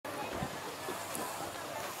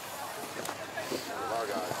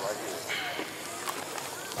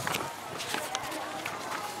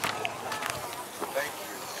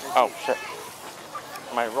Oh, shit.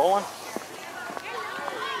 Am I rolling?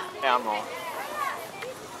 Yeah, I'm rolling.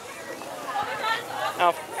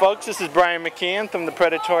 Now, folks, this is Brian McKeon from the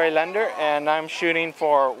Predatory Lender, and I'm shooting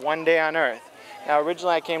for One Day on Earth. Now,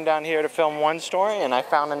 originally I came down here to film one story, and I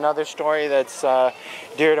found another story that's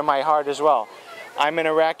dear to my heart as well. I'm an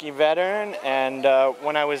Iraqi veteran, and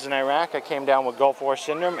when I was in Iraq, I came down with Gulf War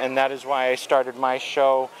syndrome, and that is why I started my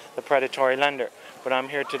show, The Predatory Lender. But I'm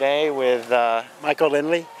here today with Michael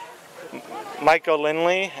Lindley,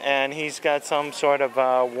 and he's got some sort of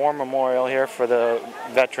war memorial here for the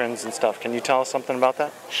veterans and stuff. Can you tell us something about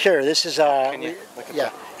that? Sure. This is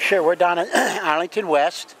sure. We're down in Arlington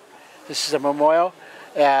West. This is a memorial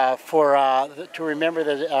to remember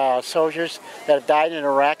the soldiers that have died in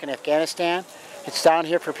Iraq and Afghanistan. It's down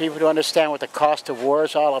here for people to understand what the cost of war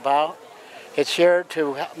is all about. It's here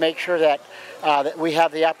to make sure that that we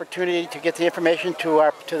have the opportunity to get the information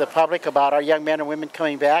to the public about our young men and women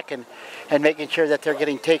coming back and making sure that they're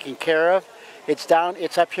getting taken care of. It's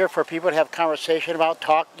up here for people to have conversation about,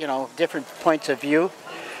 different points of view.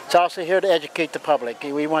 It's also here to educate the public.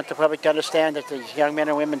 We want the public to understand that these young men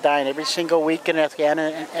and women dying every single week in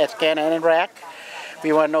Afghanistan and Iraq.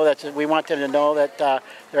 We want them to know that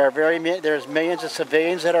there's millions of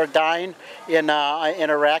civilians that are dying in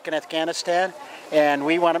Iraq and Afghanistan, and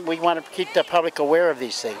we want to keep the public aware of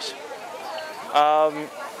these things.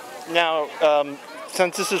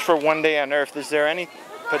 Since this is for One Day on Earth, is there any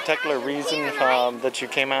particular reason that you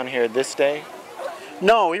came out here this day?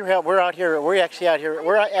 No, we're out here. We're actually out here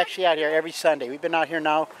every Sunday. We've been out here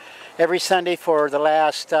now every Sunday for the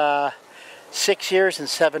last 6 years and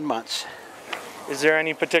 7 months. Is there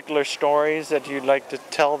any particular stories that you'd like to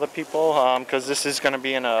tell the people? Because this is going to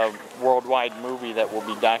be in a worldwide movie that will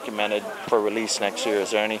be documented for release next year. Is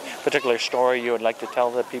there any particular story you would like to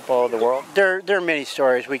tell the people of the world? There are many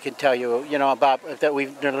stories we can tell you, about that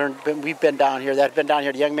we've learned. We've been down here.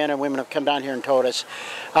 The young men and women have come down here and told us.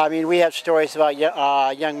 I mean, we have stories about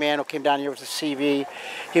a young man who came down here with a CV.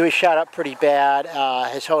 He was shot up pretty bad.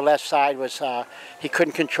 His whole left side was, he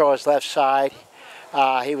couldn't control his left side.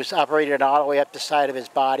 He was operated all the way up the side of his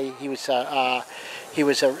body. He was a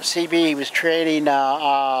CB. He was training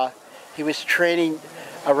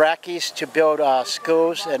Iraqis to build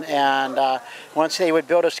schools, and once they would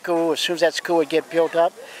build a school, as soon as that school would get built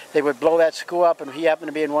up, they would blow that school up, and he happened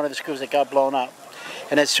to be in one of the schools that got blown up.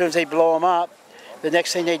 And as soon as they blow them up, the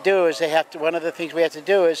next thing they do is one of the things we have to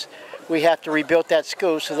do is we have to rebuild that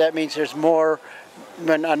school. So that means there's more,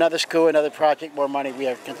 another school, another project, more money we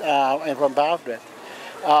have involved with.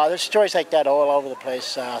 There's stories like that all over the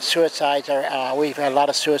place. Suicides we've had a lot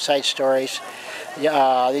of suicide stories.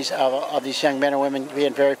 These young men and women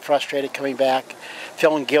being very frustrated coming back,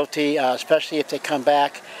 feeling guilty, especially if they come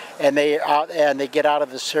back and they get out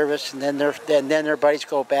of the service, and then their buddies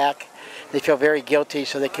go back. They feel very guilty,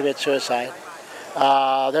 so they commit suicide.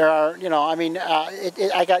 There are, you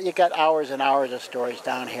got hours and hours of stories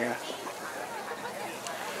down here.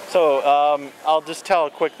 So I'll just tell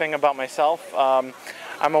a quick thing about myself.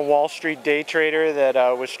 I'm a Wall Street day trader that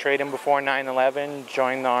was trading before 9/11,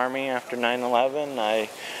 joined the Army after 9/11. I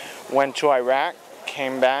went to Iraq,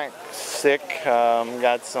 came back sick,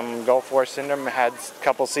 got some Gulf War syndrome, had a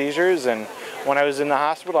couple seizures, and when I was in the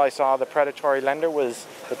hospital I saw the Predatory Lender was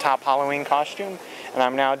the top Halloween costume, and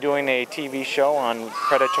I'm now doing a TV show on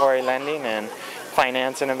predatory lending and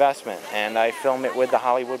finance and investment, and I film it with the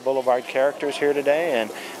Hollywood Boulevard characters here today,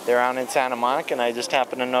 and they're out in Santa Monica, and I just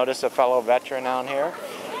happened to notice a fellow veteran out here,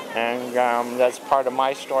 and that's part of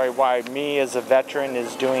my story, why me as a veteran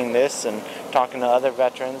is doing this and talking to other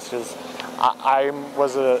veterans, because I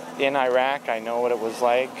was in Iraq. I know what it was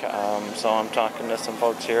like, so I'm talking to some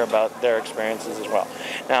folks here about their experiences as well.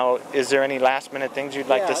 Now, is there any last minute things you'd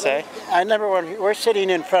like to say? I never want. We're sitting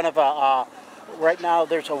in front of right now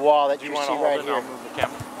there's a wall that you see right here. Move the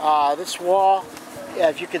camera. This wall,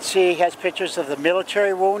 as you can see, has pictures of the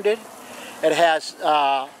military wounded. It has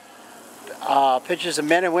pictures of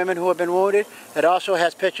men and women who have been wounded. It also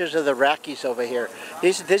has pictures of the Iraqis over here.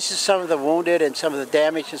 This is some of the wounded and some of the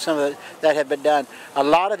damage and some of that have been done. A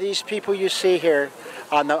lot of these people you see here,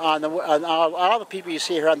 all the people you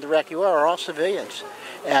see here on the Iraqi war are all civilians,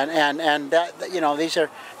 and that,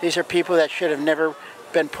 these are people that should have never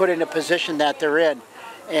been put in a position that they're in,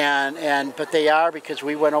 but they are, because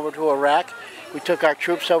we went over to Iraq. We took our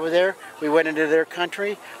troops over there. We went into their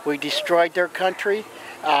country. We destroyed their country.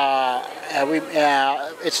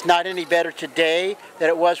 It's not any better today than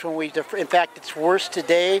it was when in fact, it's worse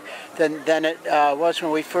today than it was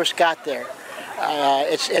when we first got there.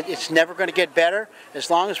 It's never going to get better. As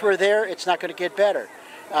long as we're there, it's not going to get better.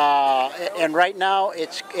 And right now,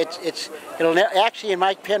 actually, in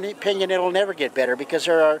my opinion, it'll never get better because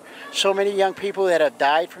there are so many young people that have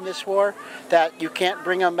died from this war that you can't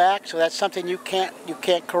bring them back. So that's something you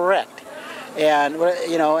can't correct. And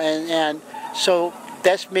and so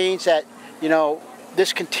that means that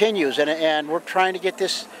this continues, and we're trying to get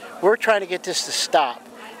this to stop.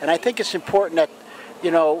 And I think it's important that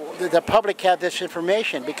the public have this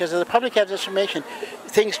information, because if the public has this information,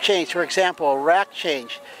 things change. For example, Iraq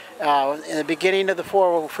changed. In the beginning of the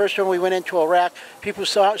war, first when we went into Iraq, people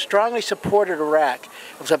strongly supported Iraq.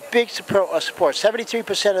 It was a big support.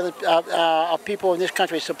 73% of people in this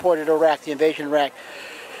country supported Iraq, the invasion of Iraq.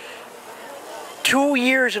 2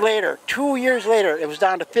 years later, it was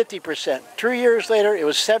down to 50%. 2 years later, it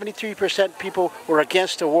was 73% people were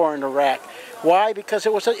against the war in Iraq. Why? Because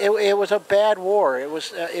it was a bad war.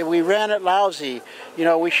 We ran it lousy.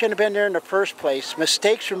 We shouldn't have been there in the first place.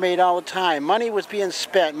 Mistakes were made all the time. Money was being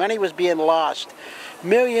spent. Money was being lost.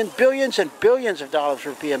 Billions and billions of dollars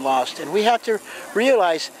were being lost. And we have to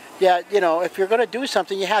realize that if you're going to do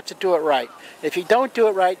something, you have to do it right. If you don't do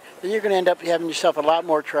it right, then you're going to end up having yourself a lot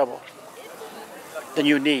more trouble than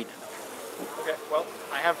you need. Okay. Well,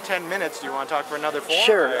 I have 10 minutes. Do you want to talk for another 4?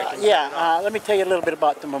 Sure. Let me tell you a little bit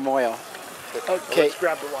about the memorial. Okay. Let's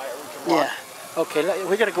grab the wire. We can walk. Yeah. Okay.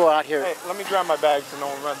 We're gonna go out here. Hey, let me grab my bag so no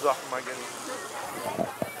one runs off of my goodies.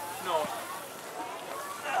 No.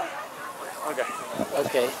 Okay.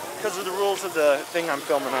 Okay. Because of the rules of the thing I'm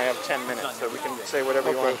filming, I have 10 minutes, so we can say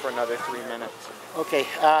whatever you want for another 3 minutes. Okay.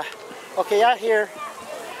 Okay. Out here,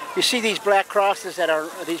 you see these black crosses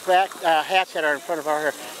these black hats that are in front of our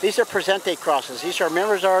hair. These are presente crosses. These are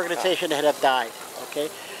members of our organization that have died. Okay.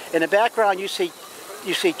 In the background, you see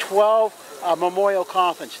 12 memorial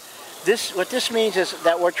coffins. What this means is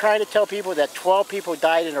that we're trying to tell people that 12 people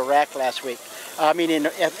died in Iraq last week. I mean, in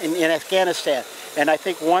Afghanistan, and I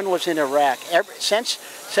think 1 was in Iraq. Since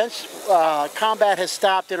combat has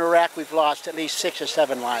stopped in Iraq, we've lost at least 6 or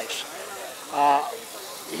 7 lives.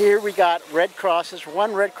 Here we got red crosses.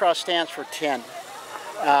 1 red cross stands for 10.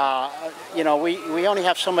 We only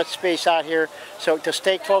have so much space out here, so to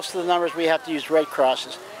stay close to the numbers, we have to use red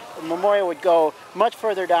crosses. The memorial would go much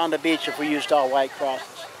further down the beach if we used all white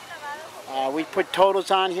crosses. We put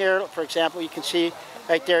totals on here. For example, you can see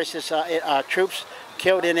right there it says troops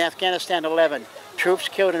killed in Afghanistan 11, troops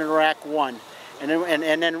killed in Iraq 1, and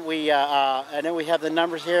then we have the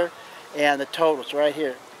numbers here and the totals right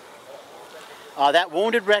here. That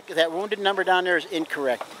wounded number down there is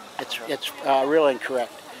incorrect. It's real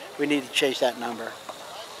incorrect. We need to change that number.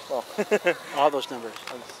 Well, all those numbers.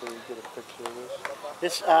 Let's see, get a picture of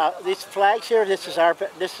this. These flags here. This is our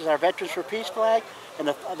Veterans for Peace flag, and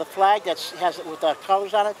the flag that has it with the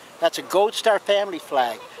colors on it. That's a Gold Star family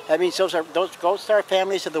flag. That means those Gold Star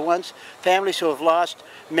families are the families who have lost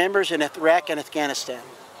members in Iraq and Afghanistan.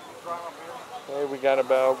 Okay, we got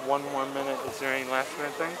about 1 more minute. Is there any last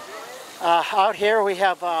minute things? Out here we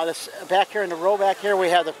have this back here in the row back here we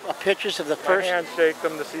have the pictures of the first. My handshake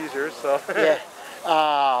them to Caesars. So. Yeah.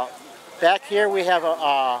 Back here we have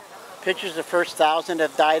pictures of the first 1,000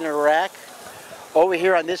 that died in Iraq. Over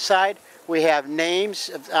here on this side we have names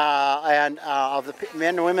of the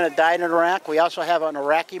men and women that died in Iraq. We also have an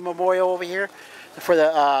Iraqi memorial over here for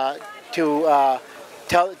the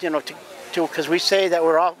because we say that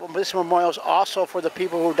this memorial is also for the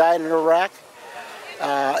people who died in Iraq.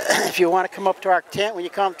 If you want to come up to our tent, when you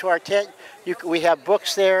come to our tent, we have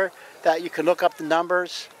books there that you can look up the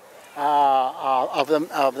numbers of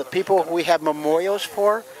the people we have memorials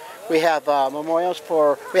for. We have memorials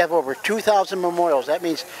for. We have over 2,000 memorials. That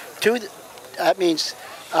means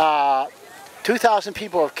 2,000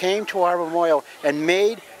 people have came to our memorial and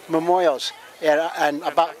made memorials, and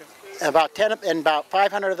about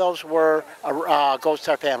 500 of those were Gold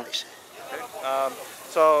Star families. Okay.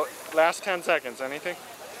 So last 10 seconds. Anything?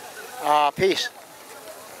 Peace.